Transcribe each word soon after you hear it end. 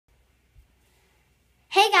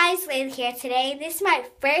guys, Layla here today. This is my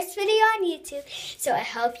first video on YouTube, so I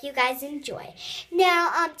hope you guys enjoy.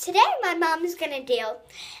 Now, today my mom is gonna do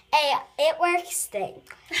a It Works thing.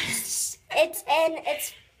 It's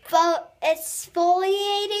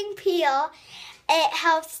exfoliating peel. It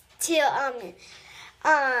helps to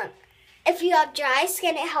if you have dry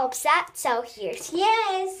skin, it helps that. So here she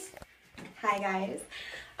is. Hi guys.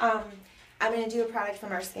 I'm going to do a product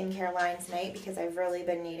from our skincare line tonight because I've really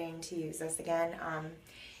been needing to use this again.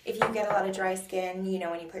 If you get a lot of dry skin, you know,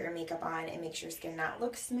 when you put your makeup on, it makes your skin not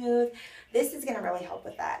look smooth. This is going to really help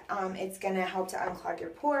with that. It's going to help to unclog your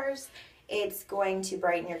pores. It's going to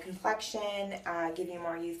brighten your complexion, give you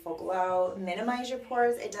more youthful glow, minimize your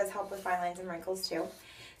pores. It does help with fine lines and wrinkles too.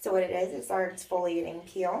 So what it is, it's our exfoliating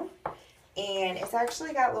peel. And it's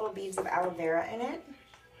actually got little beads of aloe vera in it.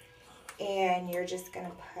 And you're just going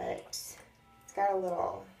to put, it's got a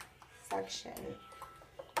little suction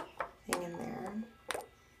thing in there.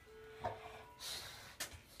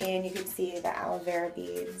 And you can see the aloe vera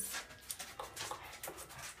beads.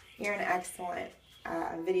 You're an excellent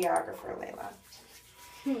videographer, Layla.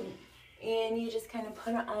 And you just kind of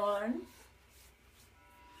put it on.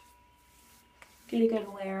 Get a good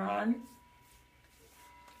layer on.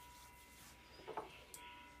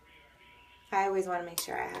 I always want to make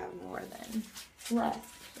sure I have more than less,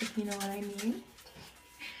 if you know what I mean.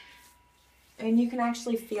 And you can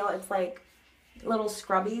actually feel it's like little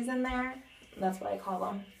scrubbies in there. That's what I call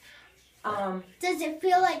them. Does it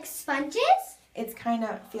feel like sponges? It's kind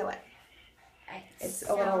of, feel it. It's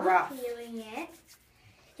a little I'm rough. Feeling it.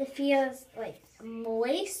 It feels like a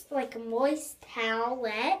moist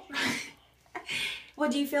towelette. Well,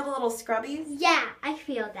 do you feel the little scrubbies? Yeah, I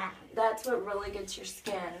feel that. That's what really gets your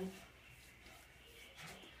skin.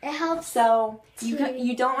 It helps. So you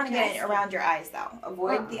don't want to get it around your eyes though.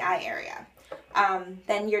 Avoid the eye area.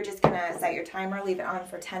 Then you're just going to set your timer, leave it on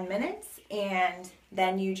for 10 minutes, and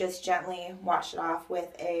then you just gently wash it off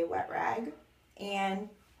with a wet rag. And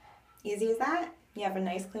easy as that. You have a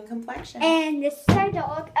nice clean complexion. And this is our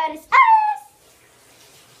dog.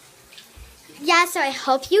 Yeah, so I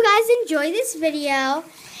hope you guys enjoy this video.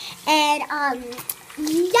 And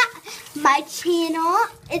yeah, my channel,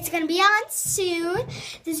 it's going to be on soon.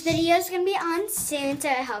 This video is going to be on soon, so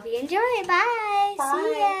I hope you enjoy it. Bye. Bye.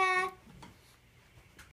 See ya.